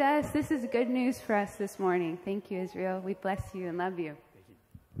Yes, this is good news for us this morning. Thank you, Israel. We bless you and love you.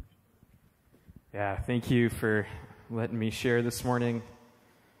 Yeah, thank you for letting me share this morning.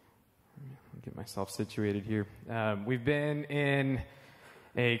 Let me get myself situated here. We've been in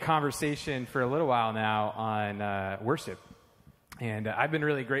a conversation for a little while now on worship, and I've been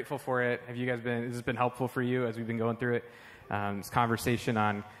really grateful for it. Have you guys been? Has this been helpful for you as we've been going through it? This conversation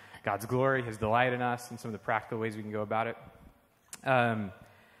on God's glory, His delight in us, and some of the practical ways we can go about it.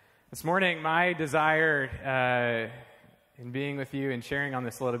 This morning, my desire in being with you and sharing on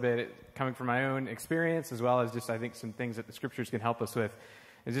this a little bit, coming from my own experience, as well as just, I think, some things that the Scriptures can help us with,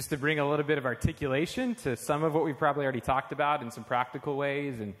 is just to bring a little bit of articulation to some of what we've probably already talked about in some practical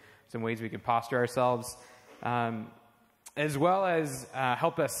ways and some ways we can posture ourselves, as well as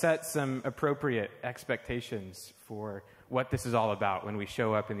help us set some appropriate expectations for what this is all about when we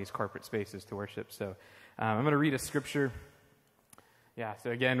show up in these corporate spaces to worship. So I'm going to read a scripture. Yeah,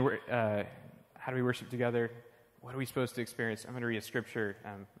 so again, how do we worship together? What are we supposed to experience? I'm going to read a scripture,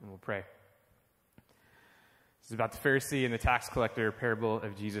 and we'll pray. This is about the Pharisee and the tax collector parable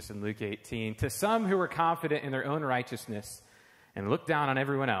of Jesus in Luke 18. To some who were confident in their own righteousness and looked down on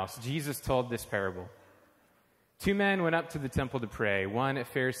everyone else, Jesus told this parable. 2 men went up to the temple to pray, one a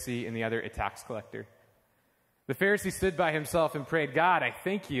Pharisee and the other a tax collector. The Pharisee stood by himself and prayed, God, I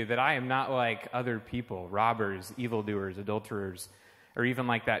thank you that I am not like other people, robbers, evildoers, adulterers, or even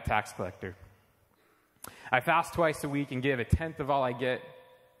like that tax collector. I fast twice a week and give a tenth of all I get.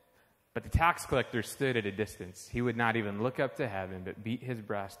 But the tax collector stood at a distance. He would not even look up to heaven, but beat his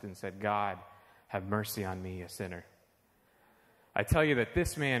breast and said, God, have mercy on me, a sinner. I tell you that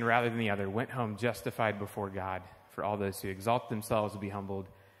this man, rather than the other, went home justified before God. For all those who exalt themselves will be humbled,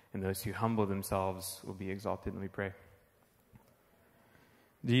 and those who humble themselves will be exalted. Let me pray.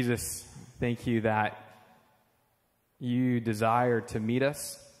 Jesus, thank you that you desire to meet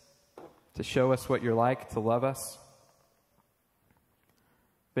us, to show us what you're like, to love us.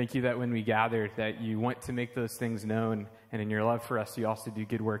 Thank you that when we gather, that you want to make those things known, and in your love for us, you also do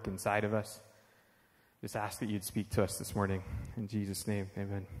good work inside of us. Just ask that you'd speak to us this morning. In Jesus' name,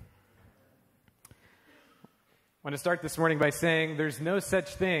 amen. I want to start this morning by saying there's no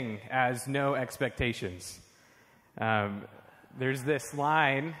such thing as no expectations. There's this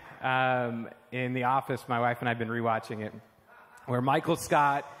line in The Office, my wife and I have been rewatching it, where Michael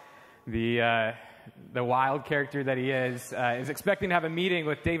Scott, the wild character that he is expecting to have a meeting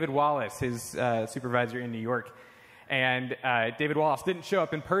with David Wallace, his supervisor in New York. And David Wallace didn't show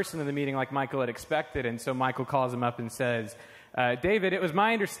up in person in the meeting like Michael had expected, and so Michael calls him up and says, David, it was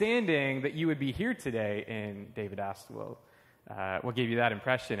my understanding that you would be here today. And David asked, well, what gave you that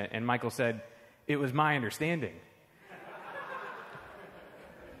impression? And Michael said, it was my understanding.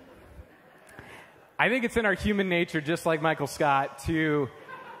 I think it's in our human nature, just like Michael Scott, to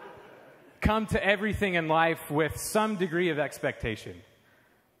come to everything in life with some degree of expectation.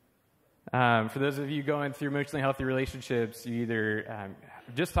 For those of you going through emotionally healthy relationships, you either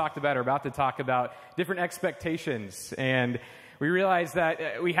just talked about or about to talk about different expectations. And we realize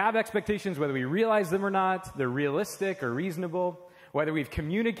that we have expectations, whether we realize them or not, they're realistic or reasonable, whether we've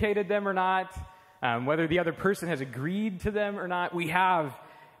communicated them or not, whether the other person has agreed to them or not, we have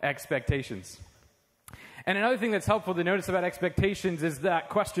expectations. And another thing that's helpful to notice about expectations is that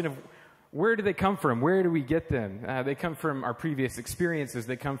question of where do they come from? Where do we get them? They come from our previous experiences.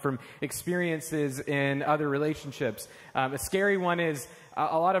 They come from experiences in other relationships. A scary one is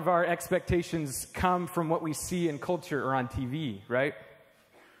a lot of our expectations come from what we see in culture or on TV, right?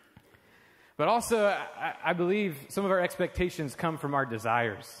 But also, I believe some of our expectations come from our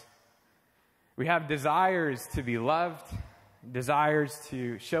desires. We have desires to be loved, desires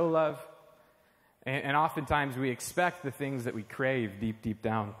to show love, and oftentimes we expect the things that we crave deep, deep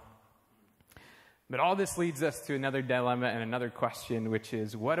down. But all this leads us to another dilemma and another question, which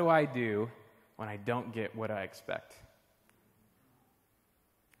is, what do I do when I don't get what I expect?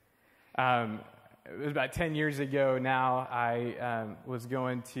 It was about 10 years ago now. I was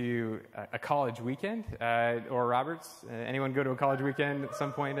going to a college weekend, or Roberts. Anyone go to a college weekend at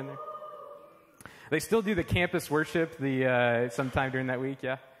some point in there? They still do the campus worship sometime during that week,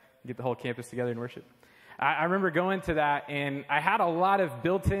 yeah? Get the whole campus together and worship. I remember going to that, and I had a lot of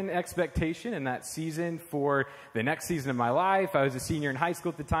built-in expectation in that season for the next season of my life. I was a senior in high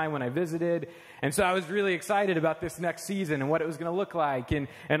school at the time when I visited, and so I was really excited about this next season and what it was going to look like, and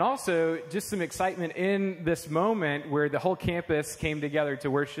also just some excitement in this moment where the whole campus came together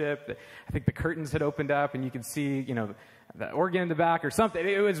to worship. I think the curtains had opened up, and you could see, the organ in the back or something.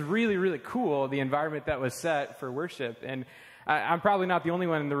 It was really, really cool, the environment that was set for worship, and I'm probably not the only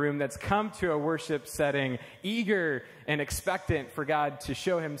one in the room that's come to a worship setting eager and expectant for God to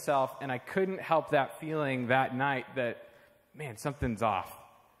show himself, and I couldn't help that feeling that night that, man, something's off.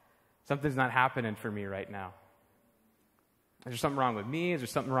 Something's not happening for me right now. Is there something wrong with me? Is there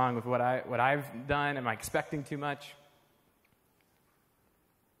something wrong with what I've done? Am I expecting too much?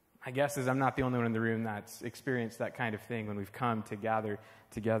 My guess is I'm not the only one in the room that's experienced that kind of thing when we've come to gather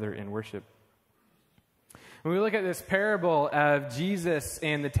together in worship. When we look at this parable of Jesus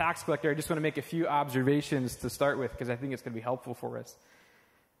and the tax collector, I just want to make a few observations to start with because I think it's going to be helpful for us.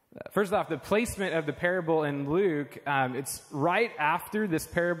 First off, the placement of the parable in Luke, it's right after this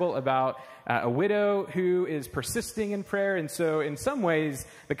parable about a widow who is persisting in prayer. And so in some ways,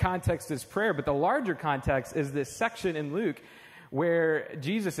 the context is prayer, but the larger context is this section in Luke where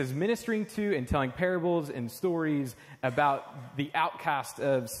Jesus is ministering to and telling parables and stories about the outcast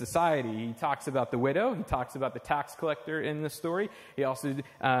of society. He talks about the widow. He talks about the tax collector in the story. He also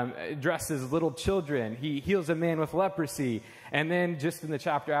addresses little children. He heals a man with leprosy. And then just in the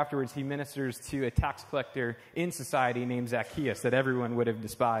chapter afterwards, he ministers to a tax collector in society named Zacchaeus that everyone would have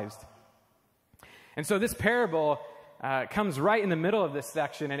despised. And so this parable comes right in the middle of this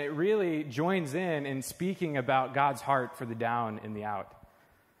section, and it really joins in speaking about God's heart for the down and the out,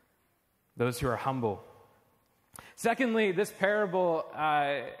 those who are humble. Secondly, this parable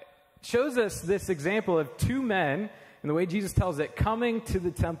shows us this example of two men, and the way Jesus tells it, coming to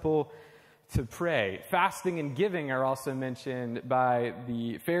the temple to pray. Fasting and giving are also mentioned by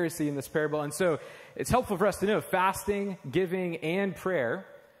the Pharisee in this parable, and so it's helpful for us to know fasting, giving, and prayer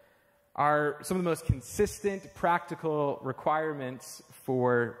are some of the most consistent practical requirements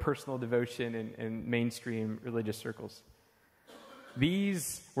for personal devotion in mainstream religious circles.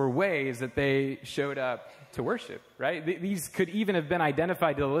 These were ways that they showed up to worship, right? These could even have been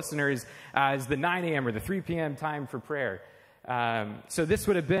identified to the listeners as the 9 a.m. or the 3 p.m. time for prayer. So this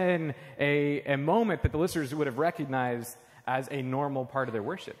would have been a moment that the listeners would have recognized as a normal part of their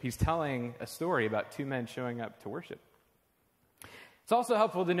worship. He's telling a story about two men showing up to worship. It's also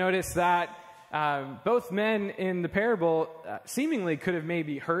helpful to notice that both men in the parable seemingly could have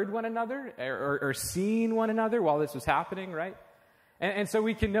maybe heard one another or seen one another while this was happening, right? And so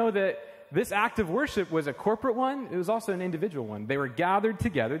we can know that this act of worship was a corporate one. It was also an individual one. They were gathered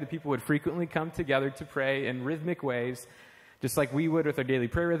together. The people would frequently come together to pray in rhythmic ways, just like we would with our daily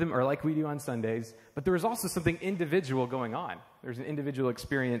prayer rhythm or like we do on Sundays. But there was also something individual going on. There's an individual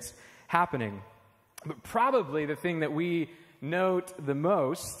experience happening. But probably the thing that we note the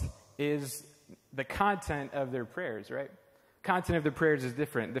most is the content of their prayers, right? Content of their prayers is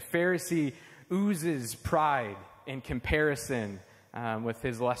different. The Pharisee oozes pride and comparison with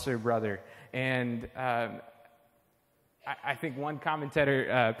his lesser brother. And I think one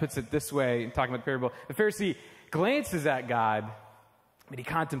commentator puts it this way, talking about the parable. The Pharisee glances at God, but he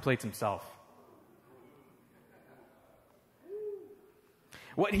contemplates himself.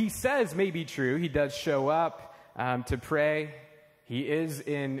 What he says may be true. He does show up to pray. He is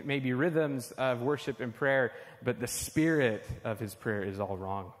in maybe rhythms of worship and prayer, but the spirit of his prayer is all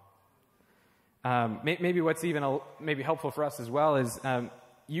wrong. Maybe what's even maybe helpful for us as well is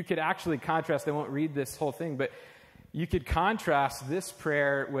you could actually contrast, I won't read this whole thing, but you could contrast this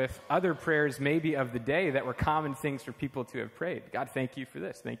prayer with other prayers maybe of the day that were common things for people to have prayed. God, thank you for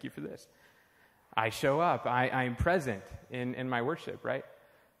this. Thank you for this. I show up. I am present in my worship, right?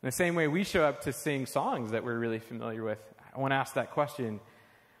 In the same way we show up to sing songs that we're really familiar with. I want to ask that question,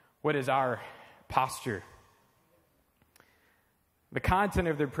 what is our posture? The content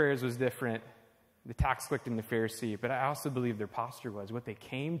of their prayers was different, the tax collector and the Pharisee, but I also believe their posture was, what they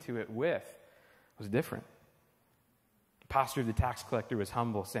came to it with was different. The posture of the tax collector was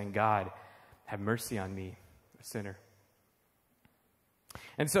humble, saying, God, have mercy on me, a sinner.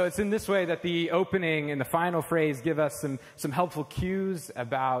 And so it's in this way that the opening and the final phrase give us some helpful cues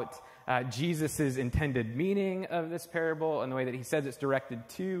about Jesus' intended meaning of this parable and the way that he says it's directed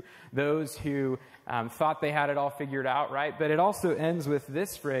to those who thought they had it all figured out, right? But it also ends with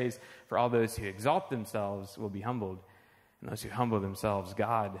this phrase, for all those who exalt themselves will be humbled, and those who humble themselves,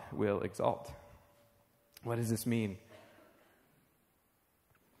 God will exalt. What does this mean?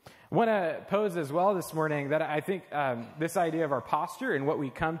 I want to pose as well this morning that I think this idea of our posture and what we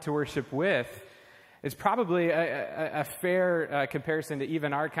come to worship with is probably a fair comparison to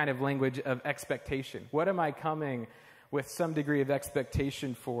even our kind of language of expectation. What am I coming with some degree of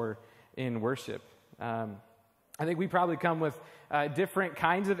expectation for in worship? I think we probably come with different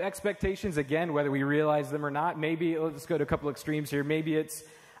kinds of expectations, again, whether we realize them or not. Maybe, let's go to a couple extremes here. Maybe it's,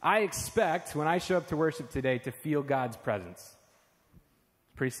 I expect when I show up to worship today to feel God's presence.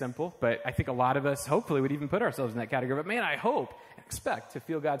 Pretty simple, but I think a lot of us hopefully would even put ourselves in that category. But man, I hope and expect to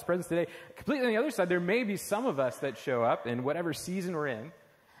feel God's presence today. Completely on the other side, there may be some of us that show up in whatever season we're in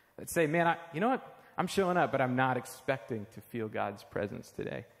that say, man, you know what? I'm showing up, but I'm not expecting to feel God's presence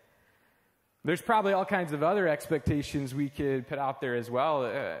today. There's probably all kinds of other expectations we could put out there as well,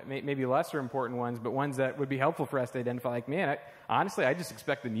 maybe lesser important ones, but ones that would be helpful for us to identify, like, man, honestly, I just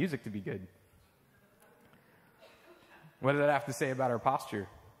expect the music to be good. What does that have to say about our posture?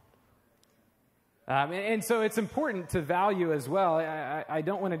 And so it's important to value as well. I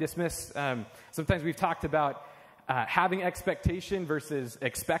don't want to dismiss, sometimes we've talked about having expectation versus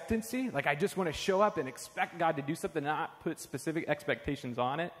expectancy. Like, I just want to show up and expect God to do something, not put specific expectations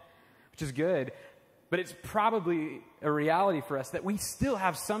on it, which is good. But it's probably a reality for us that we still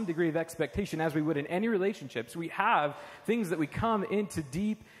have some degree of expectation as we would in any relationships. We have things that we come into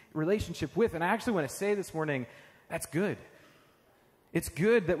deep relationship with. And I actually want to say this morning, that's good. It's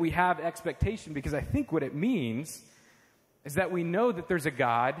good that we have expectation, because I think what it means is that we know that there's a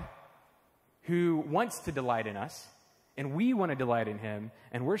God who wants to delight in us, and we want to delight in him,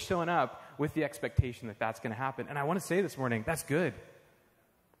 and we're showing up with the expectation that that's going to happen. And I want to say this morning, that's good.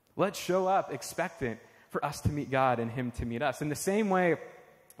 Let's show up expectant for us to meet God and him to meet us. In the same way,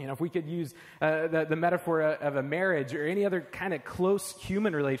 if we could use the metaphor of a marriage or any other kind of close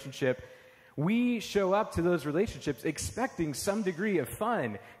human relationship, we show up to those relationships expecting some degree of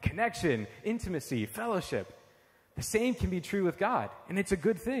fun, connection, intimacy, fellowship. The same can be true with God, and it's a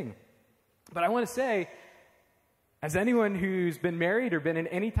good thing. But I want to say, as anyone who's been married or been in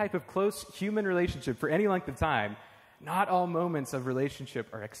any type of close human relationship for any length of time, not all moments of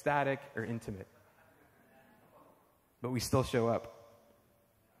relationship are ecstatic or intimate. But we still show up.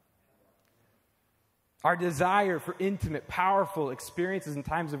 Our desire for intimate, powerful experiences and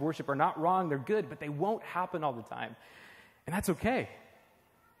times of worship are not wrong. They're good, but they won't happen all the time. And that's okay.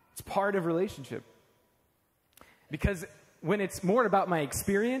 It's part of relationship. Because when it's more about my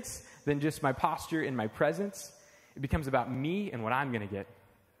experience than just my posture and my presence, it becomes about me and what I'm going to get.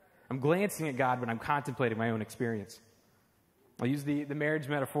 I'm glancing at God when I'm contemplating my own experience. I'll use the marriage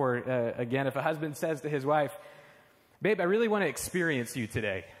metaphor again. If a husband says to his wife, "Babe, I really want to experience you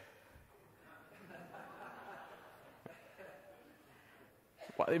today."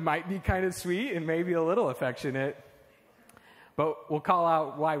 Well, it might be kind of sweet and maybe a little affectionate, but we'll call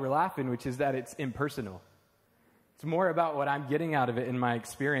out why we're laughing, which is that it's impersonal. It's more about what I'm getting out of it in my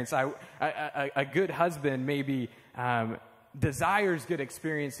experience. A good husband maybe desires good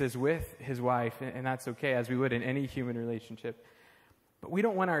experiences with his wife, and that's okay, as we would in any human relationship. But we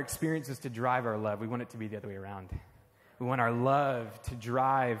don't want our experiences to drive our love. We want it to be the other way around. We want our love to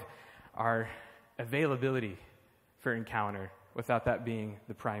drive our availability for encounter, without that being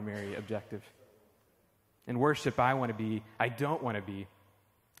the primary objective. In worship, I don't want to be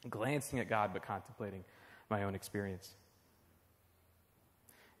glancing at God, but contemplating my own experience.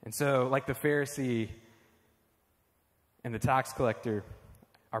 And so, like the Pharisee and the tax collector,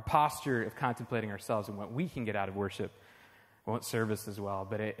 our posture of contemplating ourselves and what we can get out of worship won't serve us as well,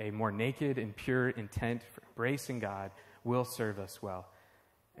 but a more naked and pure intent for embracing God will serve us well.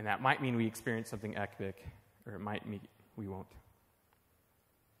 And that might mean we experience something epic, or it might mean we won't.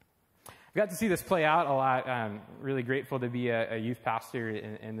 I've got to see this play out a lot. I'm really grateful to be a youth pastor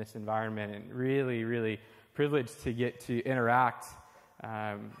in this environment, and really, really privileged to get to interact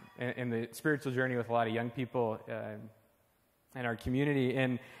in the spiritual journey with a lot of young people in our community.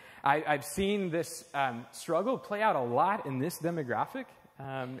 And I've seen this struggle play out a lot in this demographic,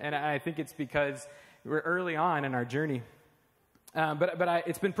 and I think it's because we're early on in our journey. But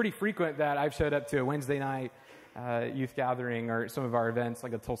it's been pretty frequent that I've showed up to a Wednesday night youth gathering or some of our events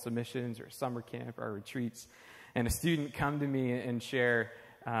like a Tulsa Missions or a summer camp or retreats, and a student come to me and share,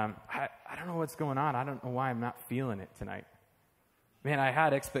 I don't know what's going on. I don't know why I'm not feeling it tonight. Man, I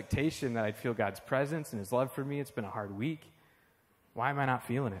had expectation that I'd feel God's presence and his love for me. It's been a hard week. Why am I not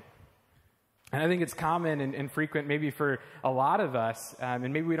feeling it? And I think it's common and frequent maybe for a lot of us, and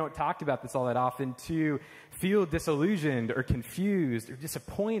maybe we don't talk about this all that often, to feel disillusioned or confused or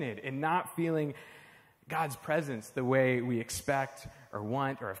disappointed in not feeling God's presence the way we expect or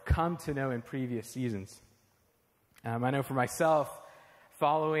want or have come to know in previous seasons. I know for myself,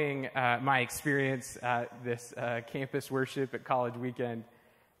 following my experience at this campus worship at College Weekend,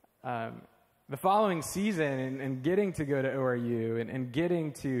 the following season and getting to go to ORU and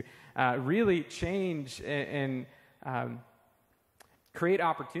getting to really change and create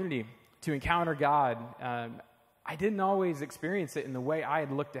opportunity to encounter God, I didn't always experience it in the way I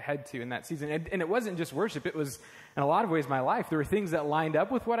had looked ahead to in that season. And it wasn't just worship. It was, in a lot of ways, my life. There were things that lined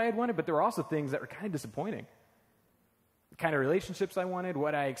up with what I had wanted, but there were also things that were kind of disappointing. kind of relationships I wanted,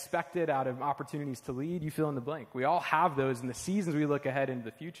 what I expected out of opportunities to lead. You fill in the blank. We all have those in the seasons we look ahead into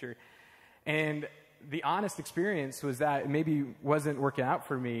the future. And the honest experience was that it maybe wasn't working out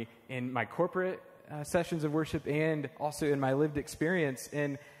for me in my corporate sessions of worship and also in my lived experience.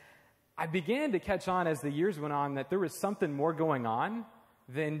 And I began to catch on as the years went on that there was something more going on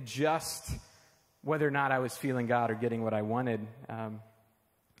than just whether or not I was feeling God or getting what I wanted.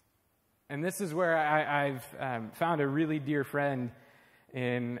 And this is where I've found a really dear friend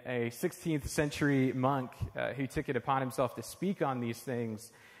in a 16th century monk who took it upon himself to speak on these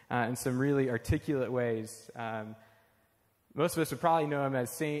things in some really articulate ways. Most of us would probably know him as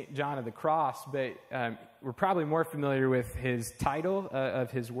St. John of the Cross, but we're probably more familiar with his title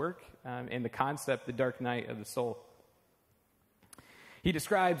of his work and the concept, the dark night of the soul. He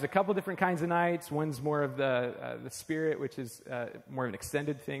describes a couple different kinds of nights. One's more of the spirit, which is more of an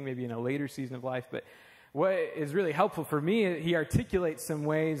extended thing, maybe in a later season of life. But what is really helpful for me, he articulates some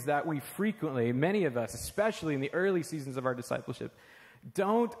ways that we frequently, many of us, especially in the early seasons of our discipleship,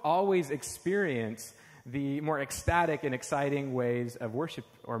 don't always experience the more ecstatic and exciting ways of worship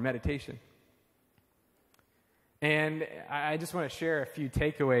or meditation. And I just want to share a few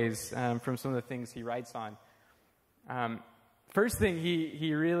takeaways from some of the things he writes on. First thing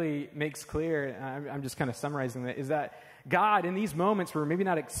he really makes clear, I'm just kind of summarizing that, is that God, in these moments where we're maybe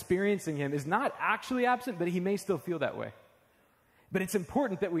not experiencing him, is not actually absent, but he may still feel that way. But it's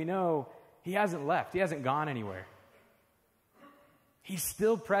important that we know he hasn't left. He hasn't gone anywhere. He's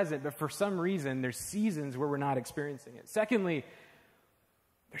still present, but for some reason, there's seasons where we're not experiencing it. Secondly,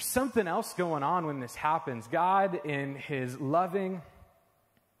 there's something else going on when this happens. God, in his loving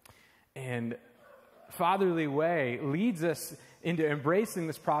and fatherly way, leads us into embracing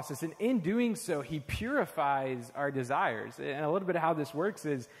this process. And in doing so, he purifies our desires. And a little bit of how this works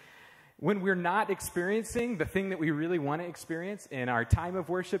is when we're not experiencing the thing that we really want to experience in our time of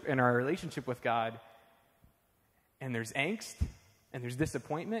worship and our relationship with God, and there's angst and there's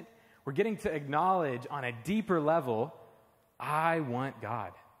disappointment, we're getting to acknowledge on a deeper level, I want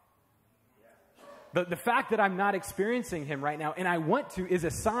God. The fact that I'm not experiencing him right now and I want to is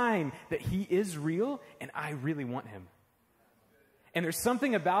a sign that he is real and I really want him. And there's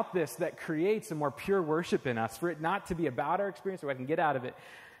something about this that creates a more pure worship in us, for it not to be about our experience or what I can get out of it,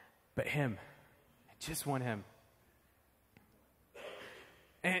 but him. I just want him.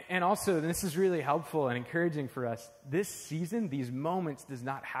 And also, this is really helpful and encouraging for us. This season, these moments do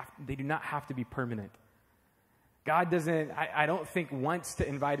not have to be permanent. God doesn't, I don't think, wants to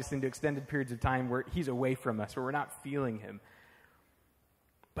invite us into extended periods of time where he's away from us, where we're not feeling him.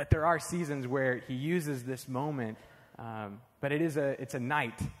 But there are seasons where he uses this moment, but it's a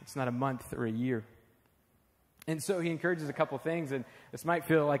night. It's not a month or a year. And so he encourages a couple things, and this might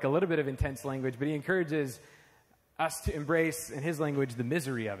feel like a little bit of intense language, but he encourages us to embrace, in his language, the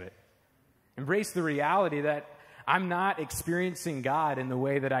misery of it. Embrace the reality that I'm not experiencing God in the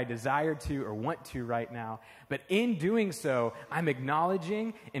way that I desire to or want to right now. But in doing so, I'm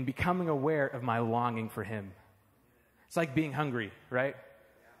acknowledging and becoming aware of my longing for him. It's like being hungry, right?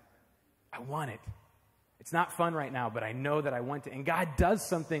 I want it. It's not fun right now, but I know that I want it. And God does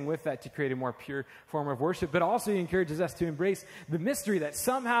something with that to create a more pure form of worship. But also he encourages us to embrace the mystery that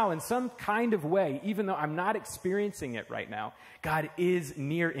somehow, in some kind of way, even though I'm not experiencing it right now, God is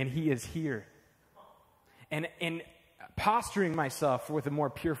near and he is here. And in posturing myself with a more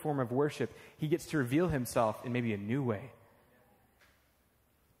pure form of worship, he gets to reveal himself in maybe a new way.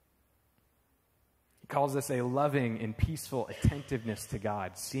 He calls us a loving and peaceful attentiveness to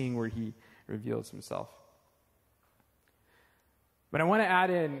God, seeing where he reveals himself. But I want to add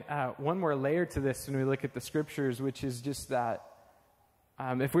in one more layer to this when we look at the scriptures, which is just that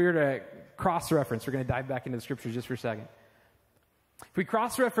if we were to cross-reference, we're going to dive back into the scriptures just for a second. If we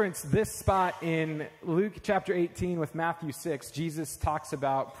cross-reference this spot in Luke chapter 18 with Matthew 6, Jesus talks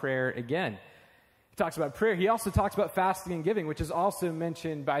about prayer again. He talks about prayer. He also talks about fasting and giving, which is also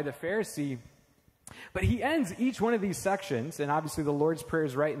mentioned by the Pharisee. But he ends each one of these sections, and obviously the Lord's Prayer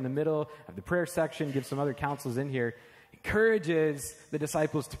is right in the middle of the prayer section, gives some other counsels in here, encourages the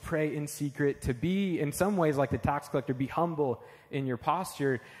disciples to pray in secret, to be, in some ways like the tax collector, be humble in your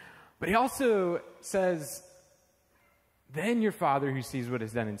posture. But he also says, then your Father who sees what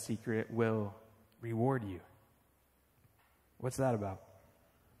is done in secret will reward you. What's that about?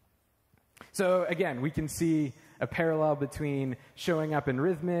 So again, we can see a parallel between showing up in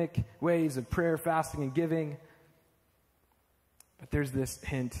rhythmic ways of prayer, fasting, and giving. But there's this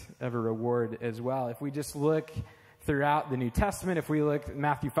hint of a reward as well. If we just look throughout the New Testament. If we look at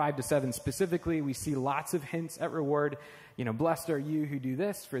Matthew 5-7 specifically, we see lots of hints at reward. Blessed are you who do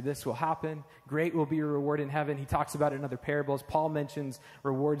this, for this will happen. Great will be your reward in heaven. He talks about it in other parables. Paul mentions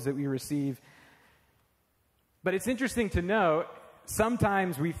rewards that we receive. But it's interesting to note,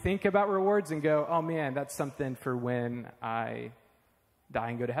 sometimes we think about rewards and go, oh man, that's something for when I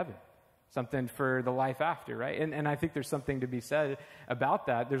die and go to heaven. Something for the life after, right? And I think there's something to be said about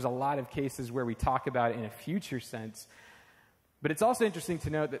that. There's a lot of cases where we talk about it in a future sense. But it's also interesting to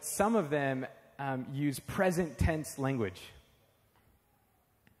note that some of them use present tense language.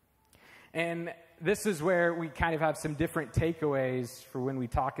 And this is where we kind of have some different takeaways for when we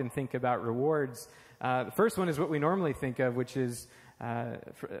talk and think about rewards. The first one is what we normally think of, which is,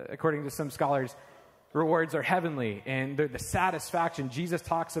 according to some scholars, rewards are heavenly, and they're the satisfaction Jesus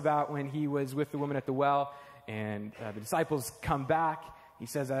talks about when he was with the woman at the well, and the disciples come back. He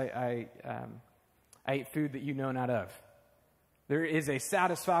says, I ate food that you know not of. There is a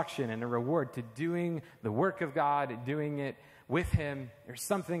satisfaction and a reward to doing the work of God, doing it with him. There's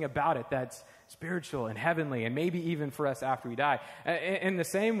something about it that's spiritual and heavenly, and maybe even for us after we die. In the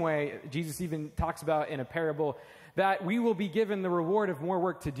same way, Jesus even talks about in a parable that we will be given the reward of more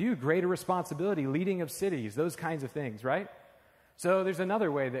work to do, greater responsibility, leading of cities, those kinds of things, right? So there's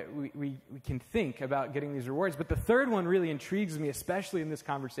another way that we can think about getting these rewards. But the third one really intrigues me, especially in this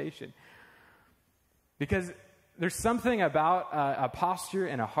conversation, because there's something about a posture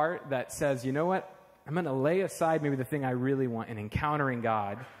and a heart that says, you know what? I'm going to lay aside maybe the thing I really want in encountering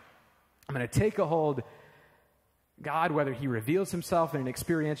God. I'm going to take a hold God, whether he reveals himself in an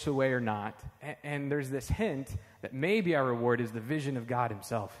experiential way or not. And there's this hint that maybe our reward is the vision of God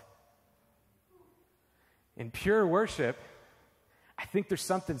himself. In pure worship, I think there's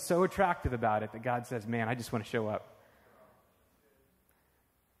something so attractive about it that God says, man, I just want to show up.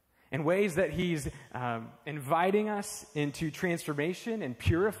 In ways that he's inviting us into transformation and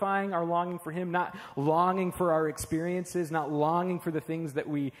purifying our longing for him, not longing for our experiences, not longing for the things that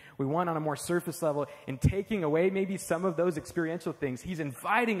we want on a more surface level, and taking away maybe some of those experiential things. He's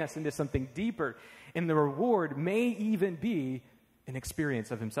inviting us into something deeper, and the reward may even be an experience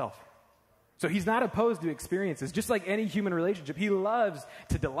of himself. So he's not opposed to experiences. Just like any human relationship, he loves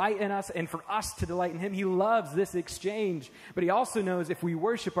to delight in us and for us to delight in him. He loves this exchange. But he also knows if we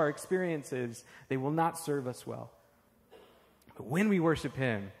worship our experiences, they will not serve us well. But when we worship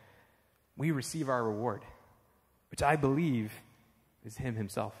him, we receive our reward, which I believe is him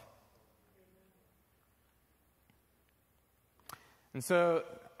himself. And so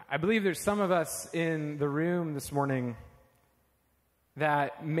I believe there's some of us in the room this morning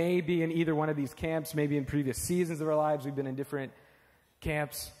that may be in either one of these camps, maybe in previous seasons of our lives. We've been in different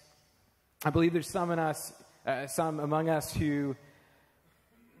camps. I believe there's some among us who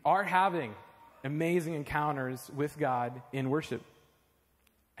are having amazing encounters with God in worship.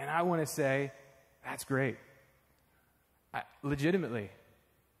 And I want to say, that's great. Legitimately,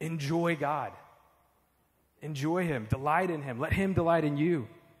 enjoy God. Enjoy him. Delight in him. Let him delight in you.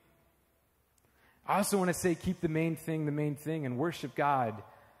 I also want to say, keep the main thing, and worship God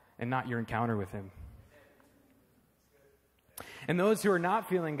and not your encounter with him. And those who are not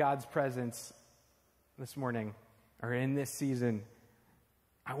feeling God's presence this morning or in this season,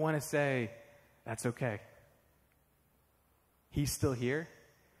 I want to say, that's okay. He's still here,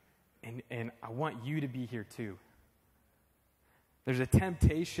 and I want you to be here too. There's a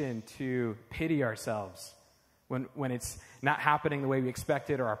temptation to pity ourselves when it's not happening the way we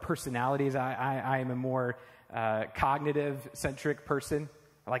expected, or our personalities. I am a more cognitive-centric person.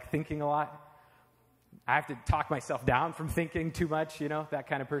 I like thinking a lot. I have to talk myself down from thinking too much, that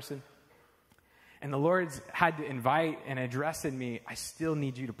kind of person. And the Lord's had to invite and address in me, I still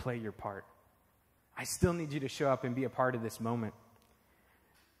need you to play your part. I still need you to show up and be a part of this moment.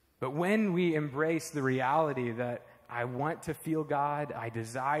 But when we embrace the reality that I want to feel God, I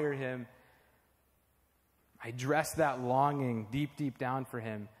desire him, I dress that longing deep down for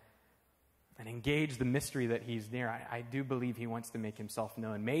him and engage the mystery that he's near. I do believe he wants to make himself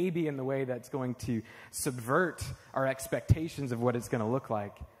known, maybe in the way that's going to subvert our expectations of what it's going to look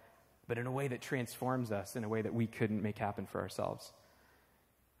like, but in a way that transforms us in a way that we couldn't make happen for ourselves.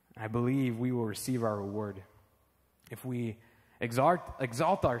 I believe we will receive our reward. If we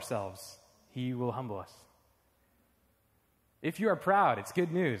exalt ourselves, he will humble us. If you are proud, it's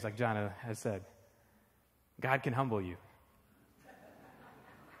good news, like John has said. God can humble you.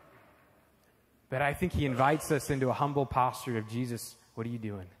 But I think he invites us into a humble posture of, Jesus, what are you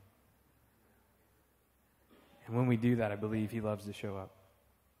doing? And when we do that, I believe he loves to show up.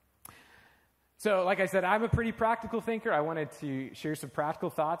 So, like I said, I'm a pretty practical thinker. I wanted to share some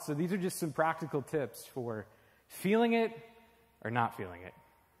practical thoughts. So these are just some practical tips for feeling it or not feeling it.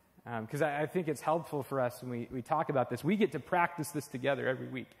 Because I think it's helpful for us when we talk about this. We get to practice this together every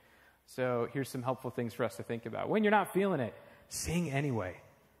week. So here's some helpful things for us to think about. When you're not feeling it, sing anyway.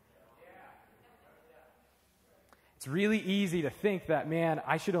 It's really easy to think that, man,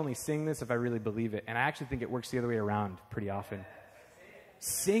 I should only sing this if I really believe it. And I actually think it works the other way around pretty often.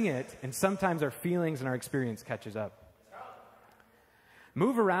 Sing it, and sometimes our feelings and our experience catches up.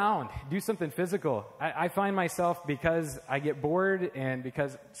 Move around. Do something physical. I find myself, because I get bored and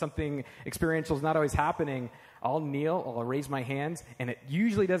because something experiential is not always happening, I'll kneel, I'll raise my hands, and it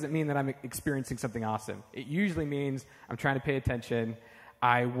usually doesn't mean that I'm experiencing something awesome. It usually means I'm trying to pay attention.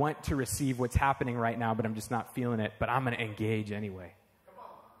 I want to receive what's happening right now, but I'm just not feeling it, but I'm going to engage anyway.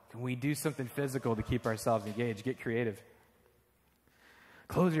 Can we do something physical to keep ourselves engaged? Get creative.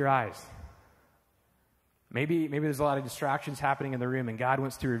 Close your eyes. Maybe there's a lot of distractions happening in the room, and God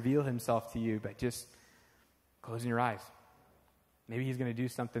wants to reveal himself to you by just closing your eyes. Maybe he's going to do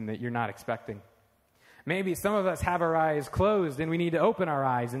something that you're not expecting. Maybe some of us have our eyes closed, and we need to open our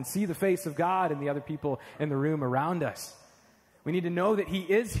eyes and see the face of God and the other people in the room around us. We need to know that he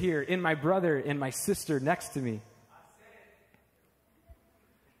is here in my brother and my sister next to me.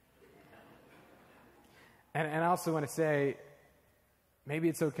 And I also want to say, maybe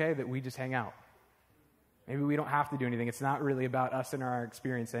it's okay that we just hang out. Maybe we don't have to do anything. It's not really about us and our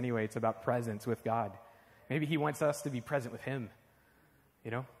experience anyway. It's about presence with God. Maybe he wants us to be present with him, you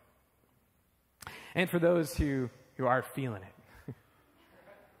know? And for those who are feeling it,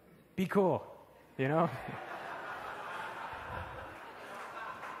 be cool, you know?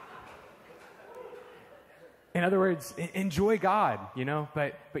 In other words, enjoy God, you know,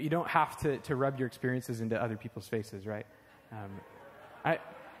 but you don't have to rub your experiences into other people's faces, right?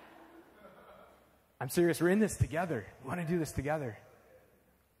 I'm serious. We're in this together. We want to do this together.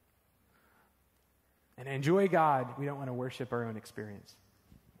 And enjoy God. We don't want to worship our own experience.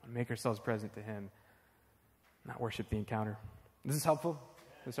 We want to make ourselves present to him, not worship the encounter. Is this helpful?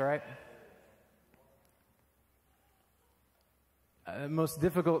 Is this all right? The most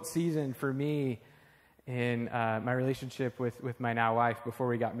difficult season for me in my relationship with my now wife before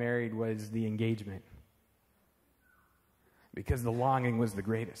we got married was the engagement. Because the longing was the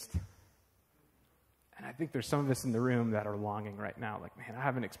greatest. And I think there's some of us in the room that are longing right now. Like, man, I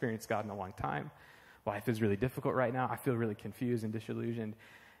haven't experienced God in a long time. Life is really difficult right now. I feel really confused and disillusioned.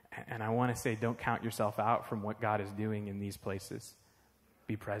 And I want to say, don't count yourself out from what God is doing in these places.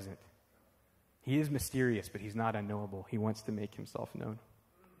 Be present. He is mysterious, but he's not unknowable. He wants to make himself known.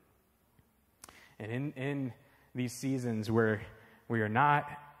 And in these seasons where we are not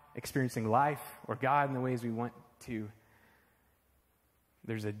experiencing life or God in the ways we want to,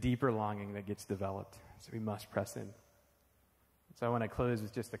 there's a deeper longing that gets developed. So we must press in. So I want to close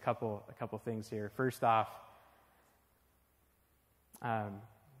with just a couple things here. First off,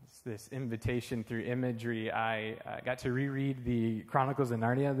 this invitation through imagery. I got to reread the Chronicles of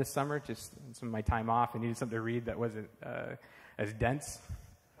Narnia this summer, just some of my time off. I needed something to read that wasn't as dense.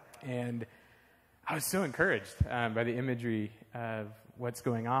 And I was so encouraged by the imagery of what's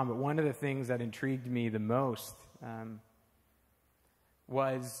going on. But one of the things that intrigued me the most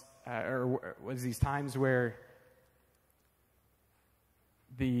was these times where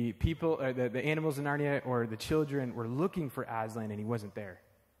the people, the animals in Narnia or the children were looking for Aslan and he wasn't there.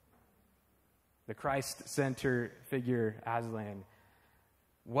 The Christ-centered figure, Aslan,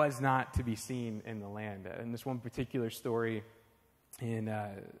 was not to be seen in the land. In this one particular story in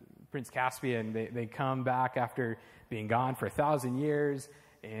Prince Caspian, they come back after being gone for 1,000 years,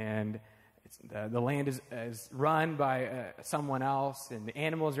 and the land is run by someone else, and the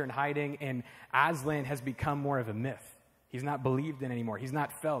animals are in hiding, and Aslan has become more of a myth. He's not believed in anymore. He's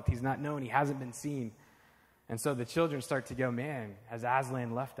not felt. He's not known. He hasn't been seen. And so the children start to go, man, has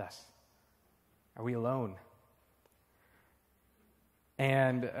Aslan left us? Are we alone?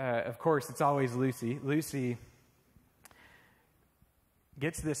 And, of course, it's always Lucy. Lucy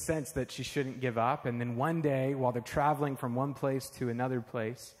gets this sense that she shouldn't give up. And then one day, while they're traveling from one place to another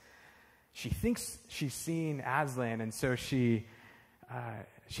place, she thinks she's seen Aslan. And so she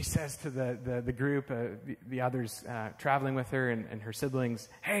says to the group, the others traveling with her and her siblings,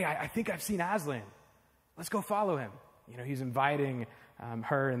 hey, I think I've seen Aslan. Let's go follow him. You know, he's inviting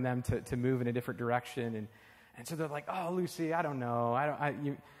her and them to move in a different direction. And so they're like, oh, Lucy, I don't know.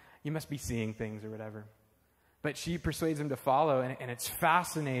 You must be seeing things or whatever. But she persuades him to follow. And it's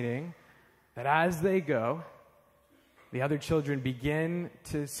fascinating that as they go, the other children begin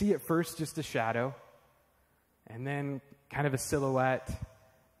to see at first just a shadow, and then kind of a silhouette,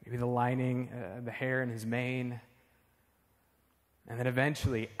 maybe the lining, the hair in his mane. And then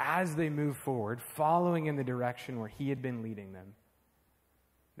eventually, as they move forward, following in the direction where he had been leading them,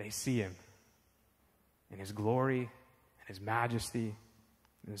 they see him in his glory, and his majesty,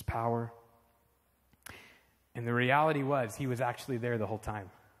 and his power. And the reality was, he was actually there the whole time.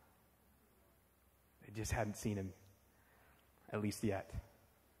 They just hadn't seen him, at least yet.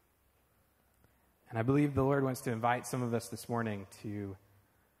 And I believe the Lord wants to invite some of us this morning to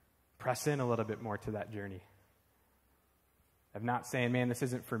press in a little bit more to that journey. Of not saying, man, this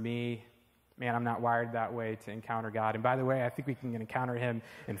isn't for me. Man, I'm not wired that way to encounter God. And by the way, I think we can encounter him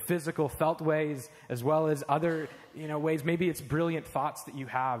in physical, felt ways, as well as other, ways. Maybe it's brilliant thoughts that you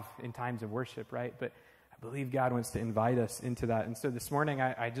have in times of worship, right? But I believe God wants to invite us into that. And so this morning,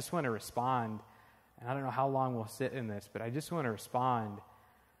 I just want to respond. And I don't know how long we'll sit in this, but I just want to respond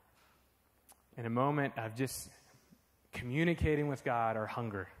in a moment of just communicating with God our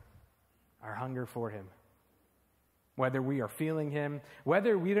hunger for him. Whether we are feeling him,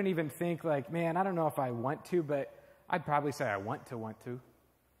 whether we don't even think like, man, I don't know if I want to, but I'd probably say I want to.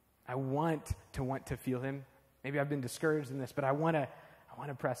 I want to feel him. Maybe I've been discouraged in this, but I want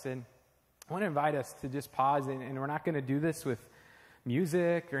to press in. I want to invite us to just pause, and we're not going to do this with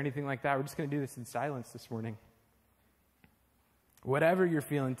music or anything like that. We're just going to do this in silence this morning. Whatever you're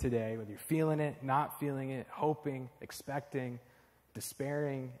feeling today, whether you're feeling it, not feeling it, hoping, expecting,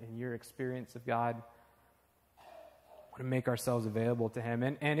 despairing in your experience of God, we want to make ourselves available to him.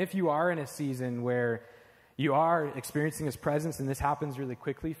 And if you are in a season where you are experiencing his presence and this happens really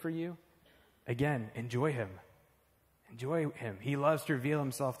quickly for you, again, enjoy him. Enjoy him. He loves to reveal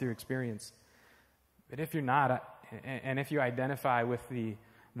himself through experience. But if you're not, and if you identify with the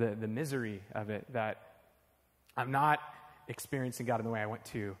misery of it, that I'm not experiencing God in the way I want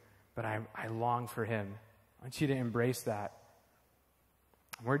to, but I long for him, I want you to embrace that.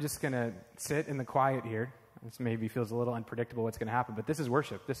 We're just going to sit in the quiet here. This maybe feels a little unpredictable what's going to happen, but this is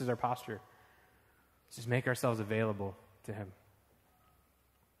worship. This is our posture. Let's just make ourselves available to him.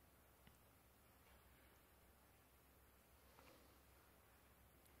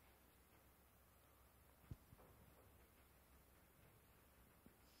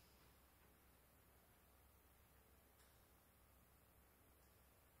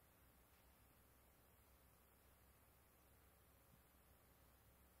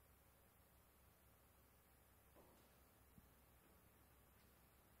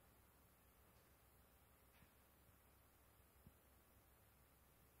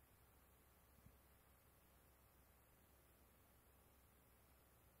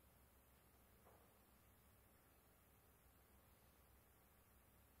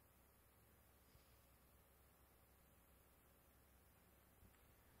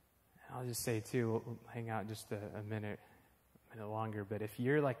 I'll just say, too, we'll hang out just a minute longer. But if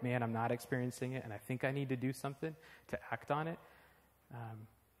you're like, man, I'm not experiencing it, and I think I need to do something to act on it, I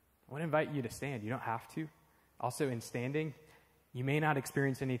want to invite you to stand. You don't have to. Also, in standing, you may not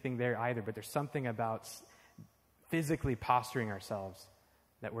experience anything there either, but there's something about physically posturing ourselves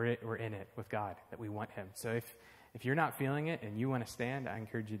that we're in it with God, that we want him. So if you're not feeling it and you want to stand, I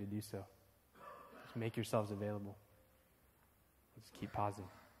encourage you to do so. Just make yourselves available. Let's keep pausing.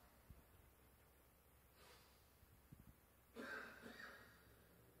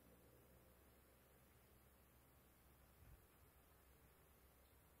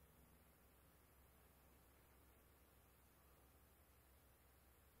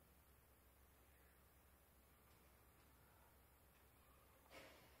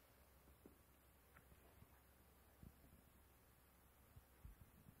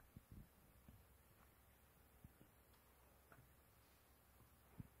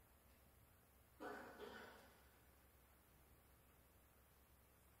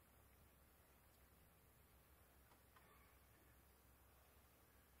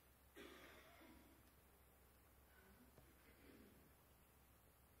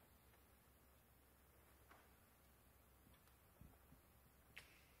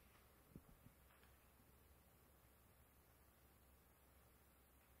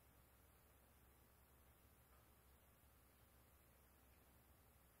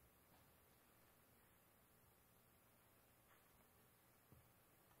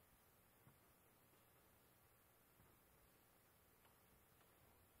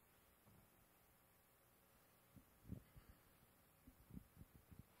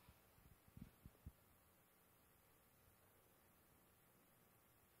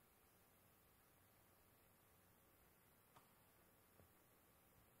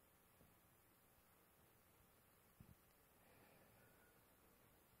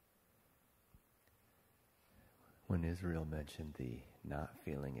 When Israel mentioned the not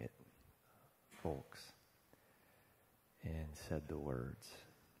feeling it folks, and said the words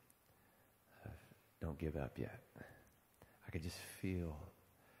of, "Don't give up yet." I could just feel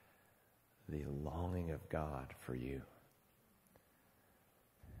the longing of God for you.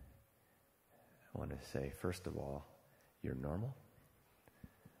 I want to say, first of all, you're normal.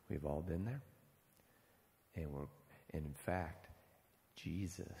 We've all been there. And in fact,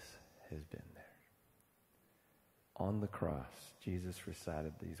 Jesus has been there. On the cross, Jesus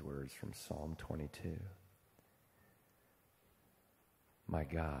recited these words from Psalm 22. My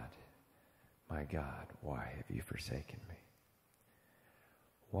God, why have you forsaken me?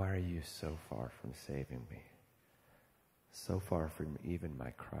 Why are you so far from saving me? So far from even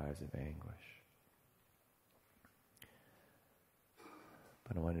my cries of anguish?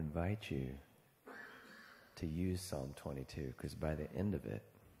 But I want to invite you to use Psalm 22, because by the end of it,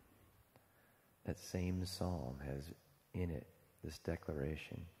 that same psalm has in it this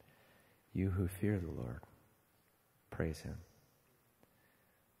declaration: you who fear the Lord, praise him.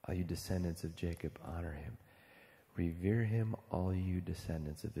 All you descendants of Jacob, honor him. Revere him, all you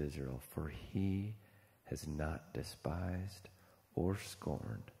descendants of Israel, for he has not despised or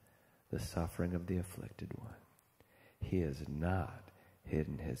scorned the suffering of the afflicted one. He has not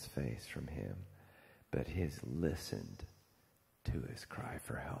hidden his face from him, but he has listened to his cry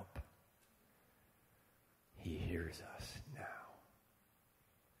for help. He hears us now.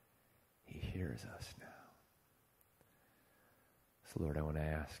 He hears us now. So Lord, I want to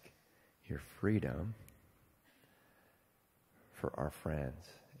ask your freedom for our friends,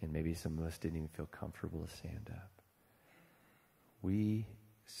 and maybe some of us didn't even feel comfortable to stand up. We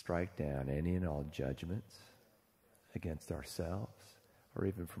strike down any and all judgments against ourselves or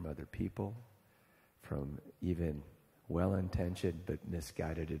even from other people, from even well-intentioned but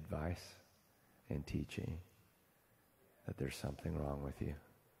misguided advice and teaching that there's something wrong with you.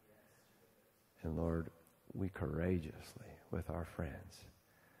 And Lord, we courageously, with our friends,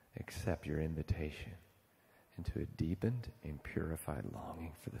 accept your invitation into a deepened and purified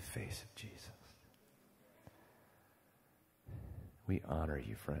longing for the face of Jesus. We honor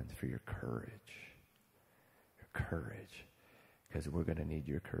you, friends, for your courage. Your courage. Because we're going to need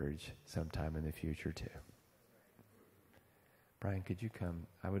your courage sometime in the future too. Brian, could you come?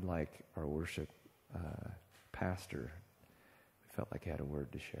 I would like our worship pastor, we felt like he had a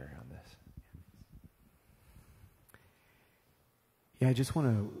word to share on this. Yeah, I just want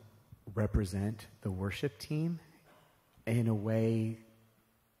to represent the worship team in a way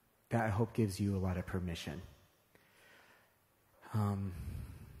that I hope gives you a lot of permission.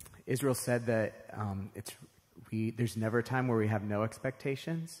 Israel said that there's never a time where we have no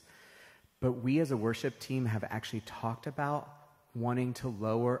expectations, but we as a worship team have actually talked about wanting to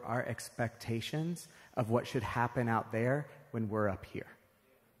lower our expectations of what should happen out there when we're up here.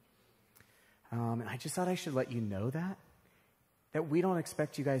 And I just thought I should let you know that we don't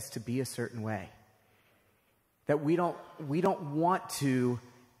expect you guys to be a certain way. That we don't want to,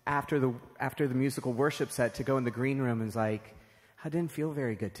 after the musical worship set, to go in the green room and is like, I didn't feel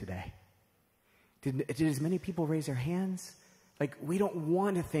very good today. Did as many people raise their hands? Like, we don't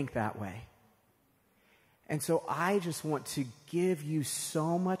want to think that way. And so I just want to give you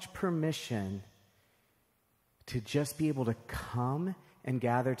so much permission to just be able to come and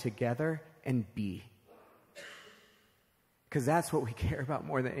gather together and be. Because that's what we care about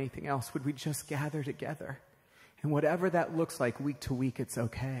more than anything else. Would we just gather together? And whatever that looks like week to week, it's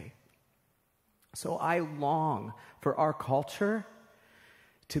okay. So I long for our culture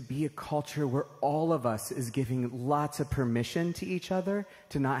to be a culture where all of us is giving lots of permission to each other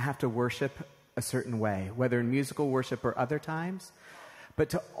to not have to worship a certain way, whether in musical worship or other times, but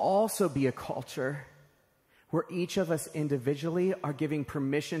to also be a culture where each of us individually are giving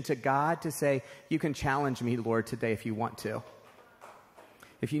permission to God to say, you can challenge me, Lord, today if you want to.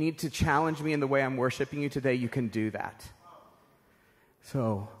 If you need to challenge me in the way I'm worshiping you today, you can do that.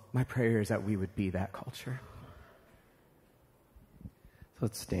 So my prayer is that we would be that culture. So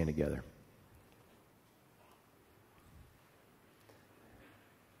let's stand together.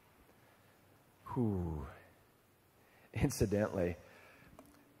 Whew. Incidentally,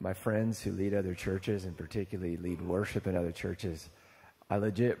 my friends who lead other churches, and particularly lead worship in other churches, I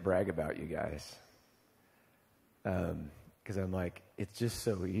legit brag about you guys. Because I'm like, it's just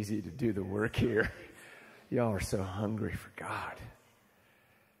so easy to do the work here. Y'all are so hungry for God.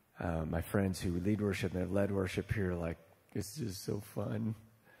 My friends who lead worship and have led worship here, like, it's just so fun.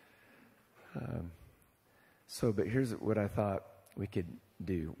 But here's what I thought we could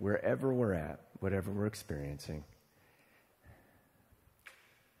do. Wherever we're at, whatever we're experiencing,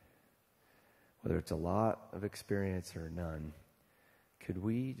 whether it's a lot of experience or none, could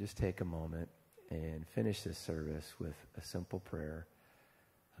we just take a moment and finish this service with a simple prayer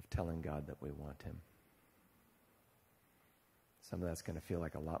of telling God that we want him. Some of that's going to feel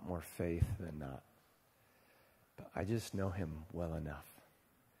like a lot more faith than not. But I just know him well enough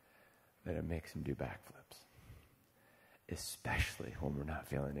that it makes him do backflips. Especially when we're not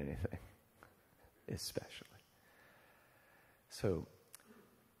feeling anything. Especially. So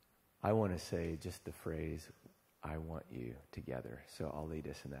I want to say just the phrase, I want you, together. So I'll lead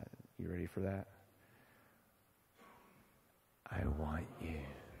us in that. You ready for that? I want you.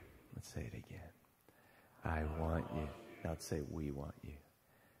 Let's say it again. I want you. Now let's say we want you.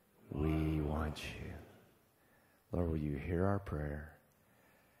 We want you. Lord, will you hear our prayer?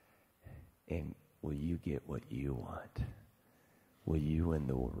 And will you get what you want? Will you win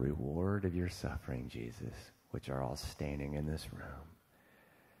the reward of your suffering, Jesus, which are all standing in this room?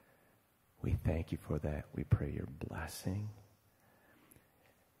 We thank you for that. We pray your blessing,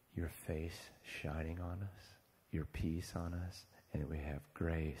 your face shining on us, your peace on us, and that we have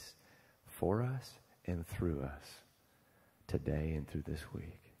grace for us and through us today and through this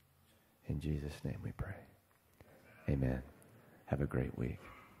week. In Jesus' name we pray. Amen. Have a great week.